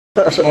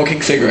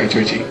Smoking cigarettes,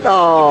 Richie.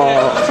 Oh.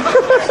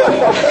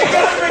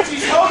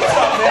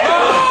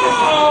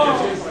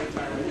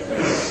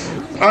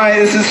 Alright,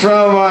 this is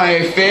from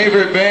my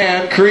favorite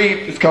band,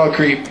 Creep. It's called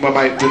Creep, but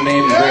the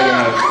name is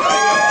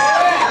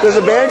Radiohead. There's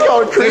a band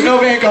called Creep? There's no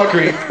band called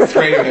Creep. It's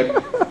Radiohead.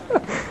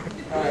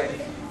 Alright.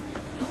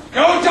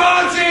 Go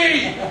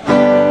Donze!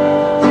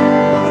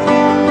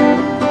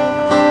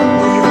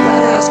 Move your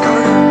fat ass,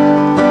 Carter.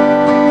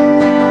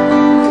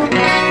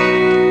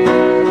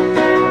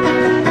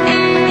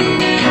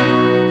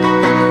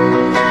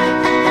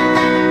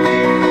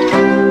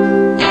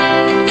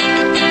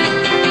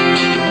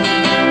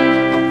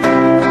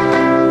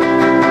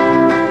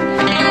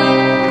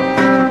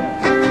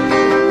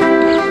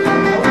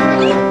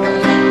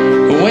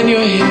 When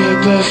you're here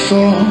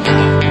before,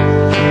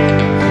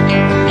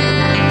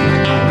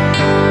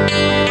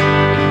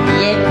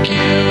 look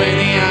you in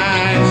the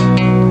eyes.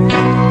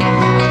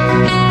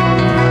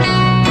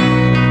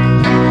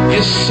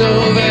 You're so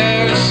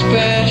very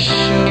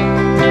special.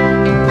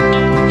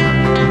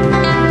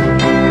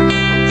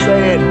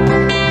 Say it.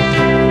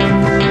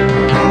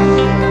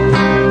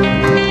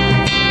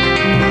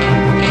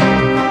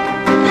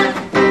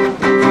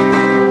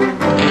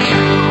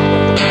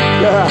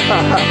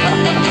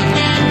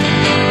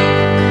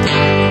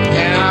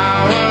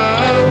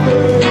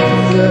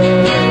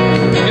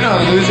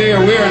 Loser or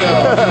weirdo?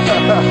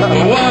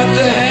 What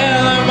the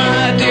hell am I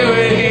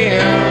doing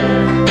here?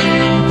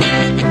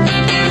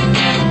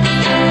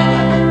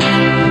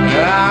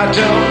 I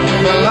don't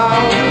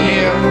belong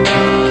here.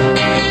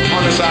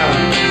 On this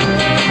island.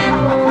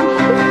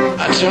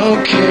 I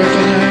don't care if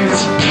it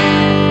hurts.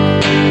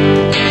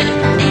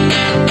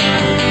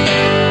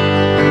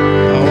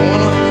 I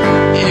wanna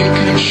be in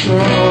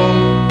control.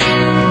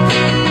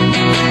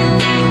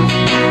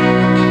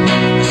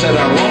 I said I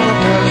want a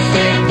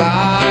perfect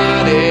body.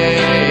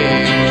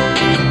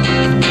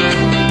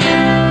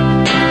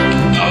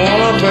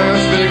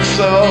 Perfect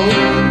soul.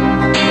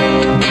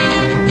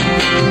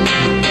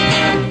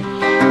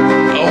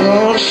 I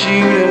want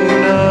you to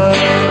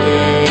notice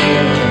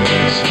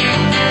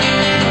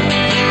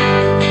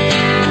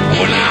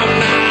when I'm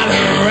not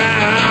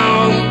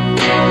around.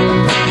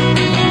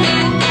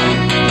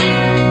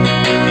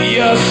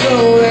 You're so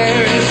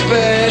very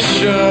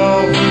special.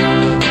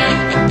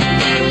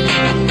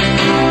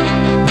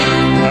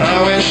 I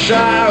wish I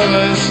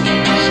was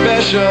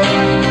special.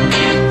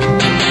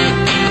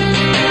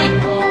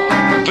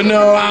 But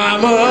no,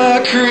 I'm a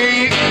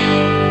creep.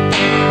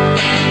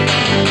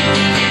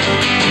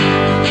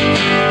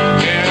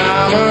 And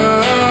I'm a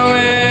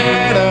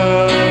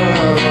widow.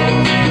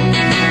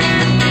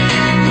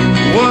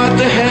 What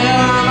the hell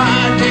am I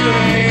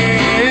doing?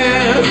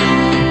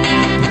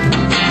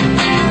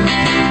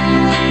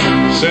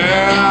 Say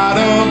I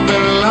don't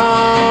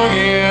belong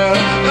here.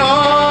 No,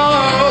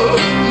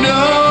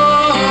 no,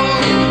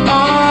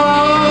 oh,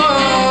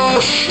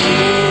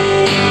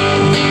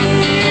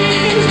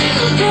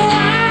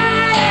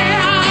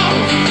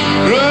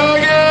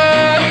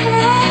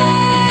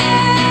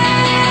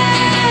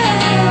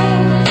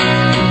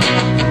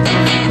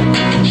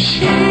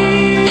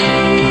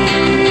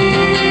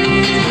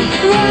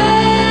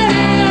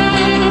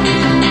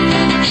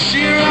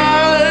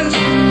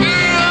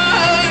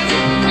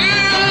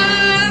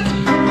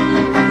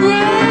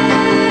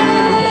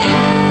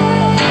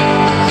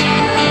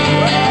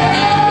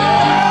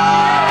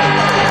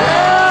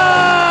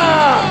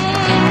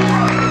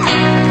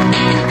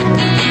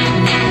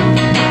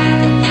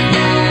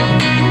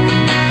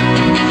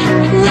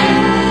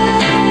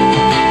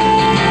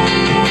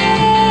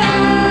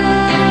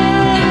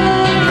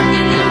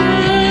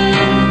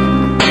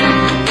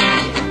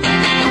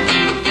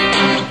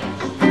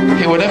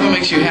 whatever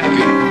makes you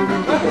happy.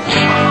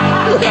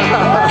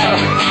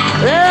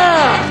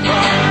 Yeah!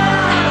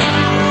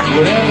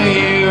 Whatever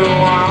you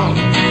want.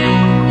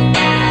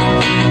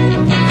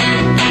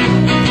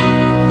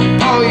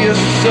 Oh,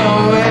 you're so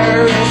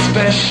very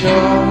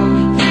special.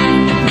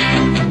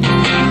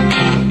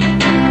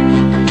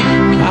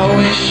 I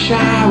wish I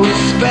was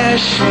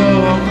special.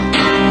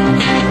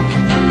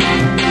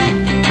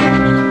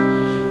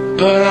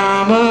 But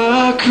I'm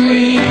a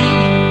creep.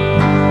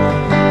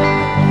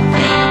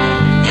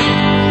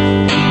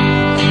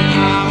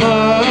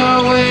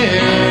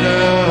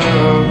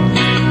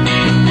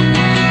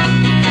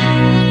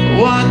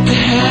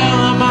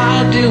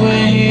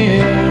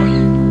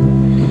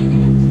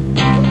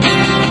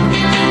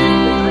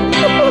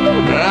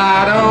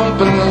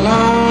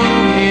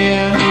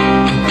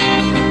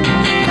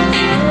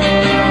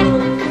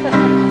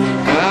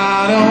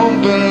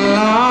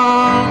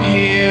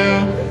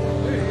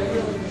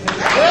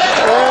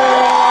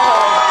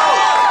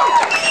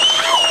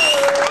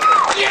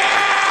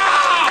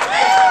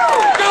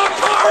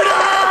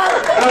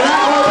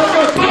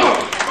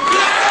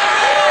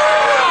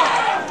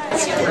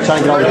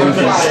 Trying to get all the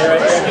goofies.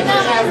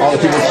 All the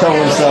people showing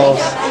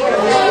themselves.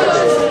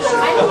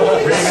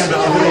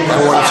 I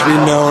want it to be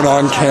known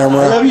on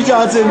camera. I love you,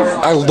 Johnson.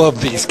 I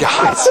love these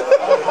guys.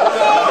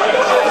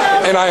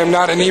 And I am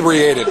not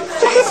inebriated.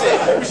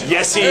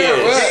 Yes, he is.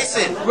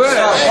 Jason,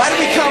 why did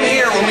we come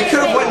here when we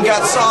could have went and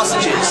got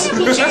sausages?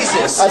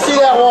 Jesus. I see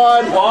that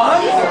one.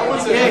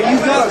 Yeah, you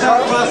got to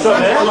talk about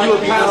something.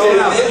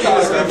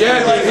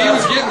 Yeah, dude, he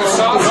was getting the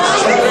sausage.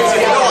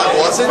 No, I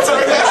wasn't.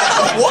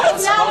 What?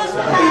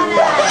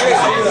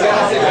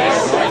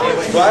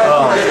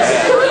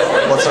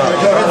 What's up?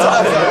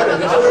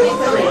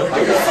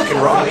 You're fucking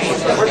wrong.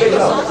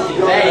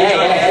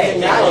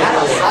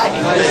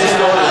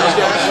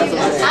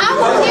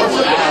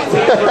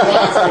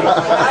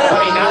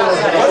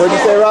 What'd you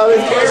say, Robin?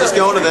 Just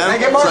going to them.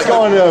 It's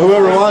going to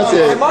whoever wants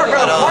it.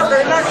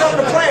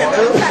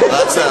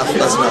 That's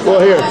enough.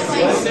 Well, here.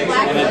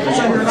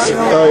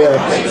 Oh, yeah.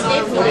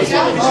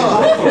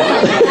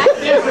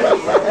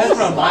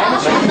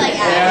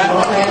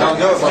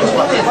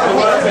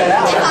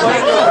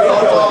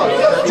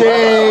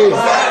 Dave.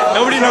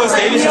 Nobody knows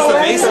Dave is just the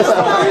bassist.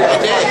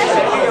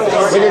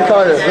 Look at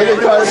Carter. Look at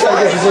Carter trying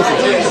to get position.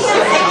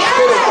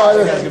 Get it,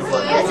 Carter.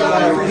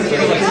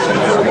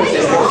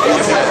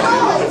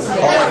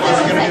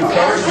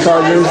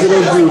 Carter's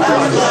little groupie.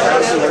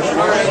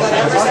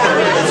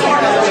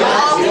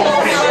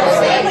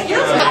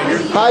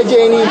 Hi,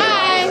 Janie. Hi.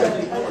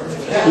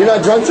 You're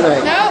not drunk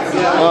tonight? Nope.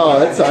 Oh,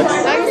 that sucks.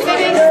 I'm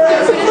sitting.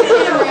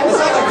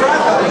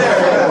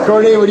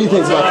 Courtney, what do you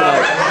think about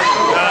tonight?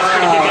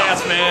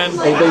 Kick-ass, man.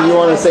 Anything you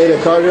want to say to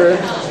Carter?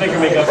 Oh, you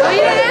didn't ask me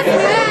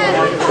that.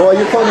 Well,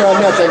 you're pulling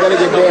around nuts. I gotta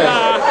get Dan.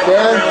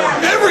 Dan?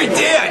 Every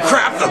day I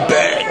crap the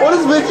bed. What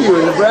is with you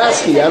in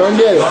Nebraska? I don't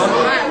get it.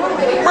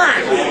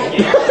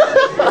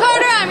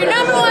 Carter, I'm your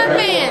 #1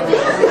 fan.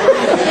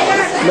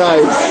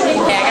 Nice.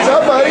 What's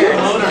up, buddy?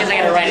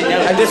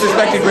 I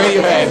disrespected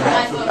Radiohead.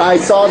 I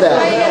saw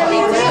that.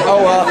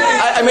 Oh, well,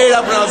 I made it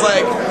up when I was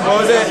like,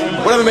 what was it?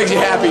 Whatever makes you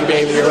happy,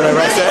 baby, or whatever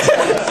I said.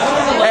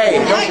 Hey,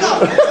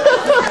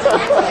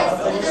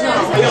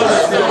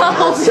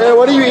 Sarah,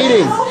 what are you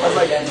eating?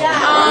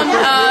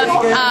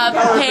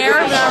 Pear,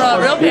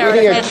 real pear. You're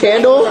eating a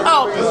candle?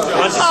 Oh,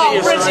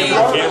 Richie,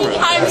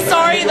 I'm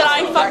sorry that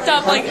I fucked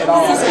up like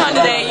this kind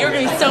of day. You're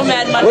gonna be so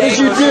mad Monday. What did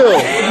you do?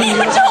 You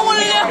don't want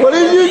to know. What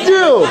did you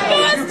do? I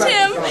asked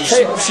him.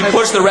 She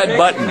pushed the red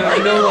button.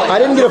 I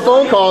didn't get a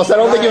phone call, so I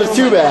don't think it was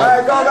too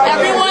bad.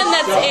 Everyone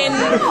that's in,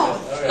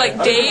 like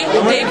Dave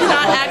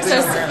cannot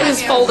access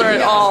his folder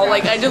at all.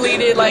 Like I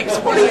deleted like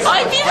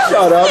 45 emails.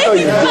 Shut up. No,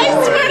 you didn't.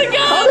 I swear to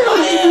God. How the hell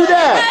did you do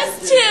that?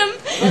 Asked him.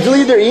 You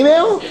deleted their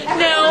email?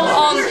 No,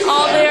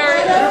 all their.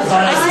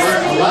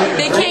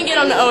 They can't get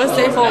on the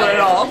OSA folder at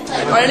all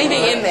or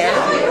anything in there.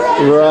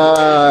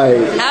 Right.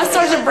 Ask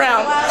Sergeant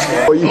Brown.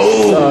 Oh, you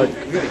suck.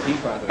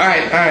 All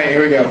right,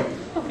 here we go.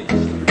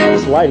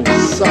 This lighting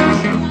sucks.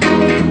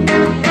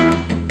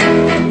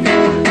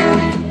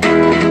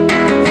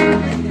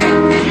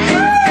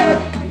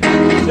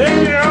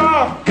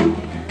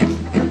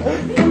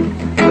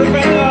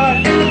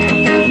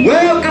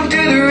 Welcome to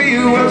the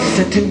real world,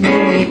 said to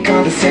me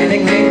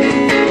condescendingly.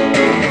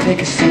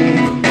 Take a seat,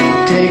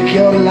 take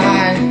your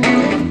life,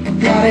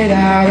 plot it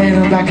out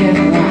in black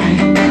and white.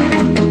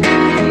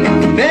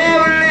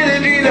 Never really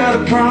dreamed of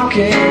the prom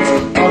kings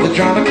or the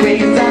drama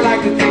queens. I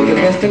like to think the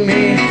best of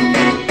me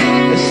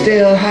is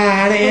still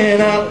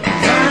hiding up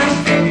my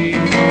street.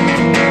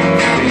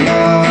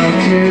 Love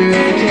to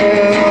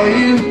tell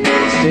you,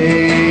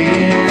 stay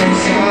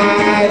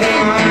inside the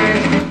mind.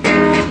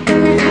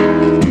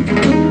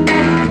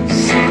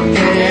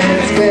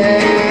 Something's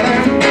better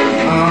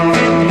on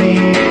the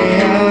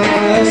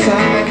other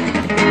side.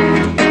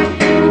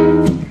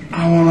 I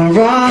wanna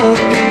run up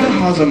in the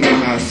halls of my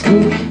high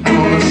school. I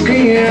wanna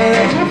scream at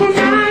the top of my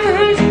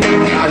lungs.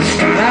 I just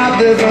found out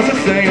there's no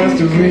such thing as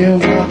the real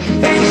world.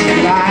 That's just a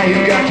lie, you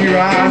got your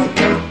eyes.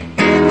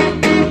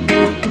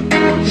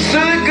 So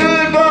the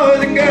good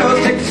boys and girls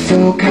take the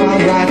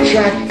so-called right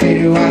track. They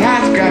do what I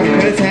grab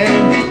goods and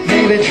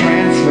make the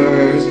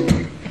transfers.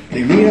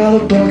 They read all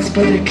the books,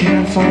 but they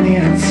can't find the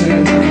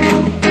answers.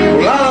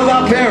 Well, all of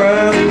our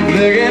parents,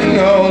 they're getting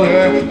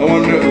older. I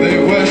wonder if they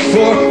wish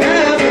for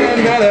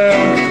anything better.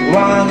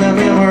 While the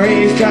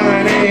memories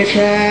turn a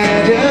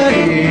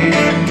tragedy.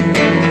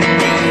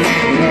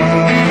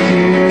 Love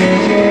to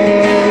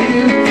tell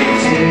you,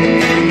 stay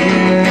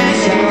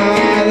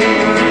inside the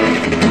mind.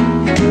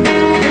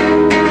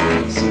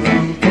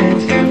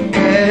 Something's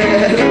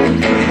better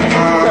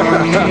on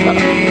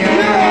the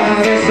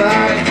other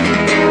side.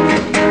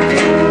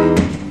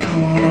 I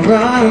wanna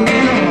run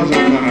in the halls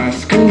of my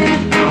school.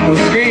 I wanna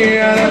scream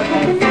at the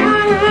top of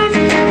my lungs.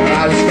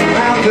 I just found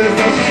out there's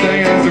no such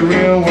thing as the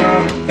real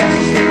world. That's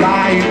just a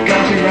lie, you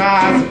got your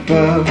eyes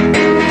above.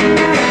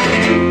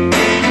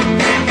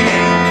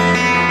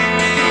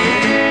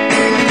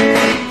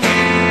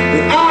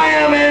 I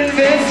am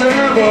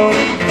invincible.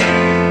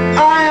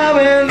 I am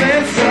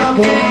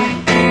invincible.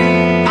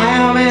 I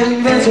am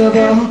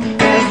invincible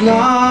as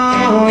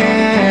long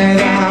as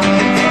I'm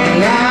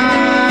alive.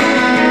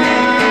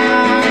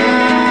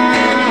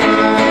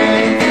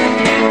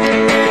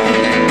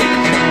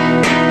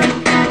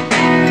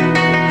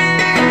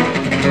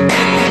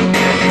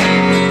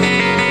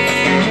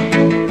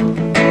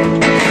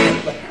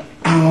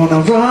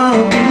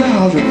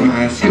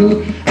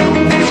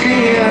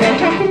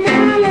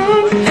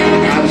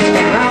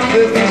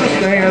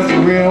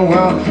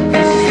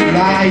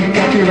 Now you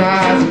got your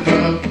eyes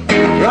above.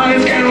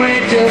 Runners can't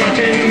wait till the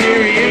 10-year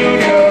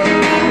reunion.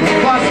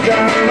 Bust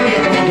down the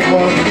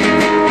door.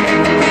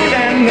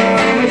 Stand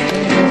on the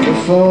table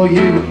before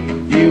you.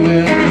 You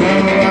will know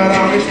what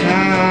all this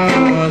time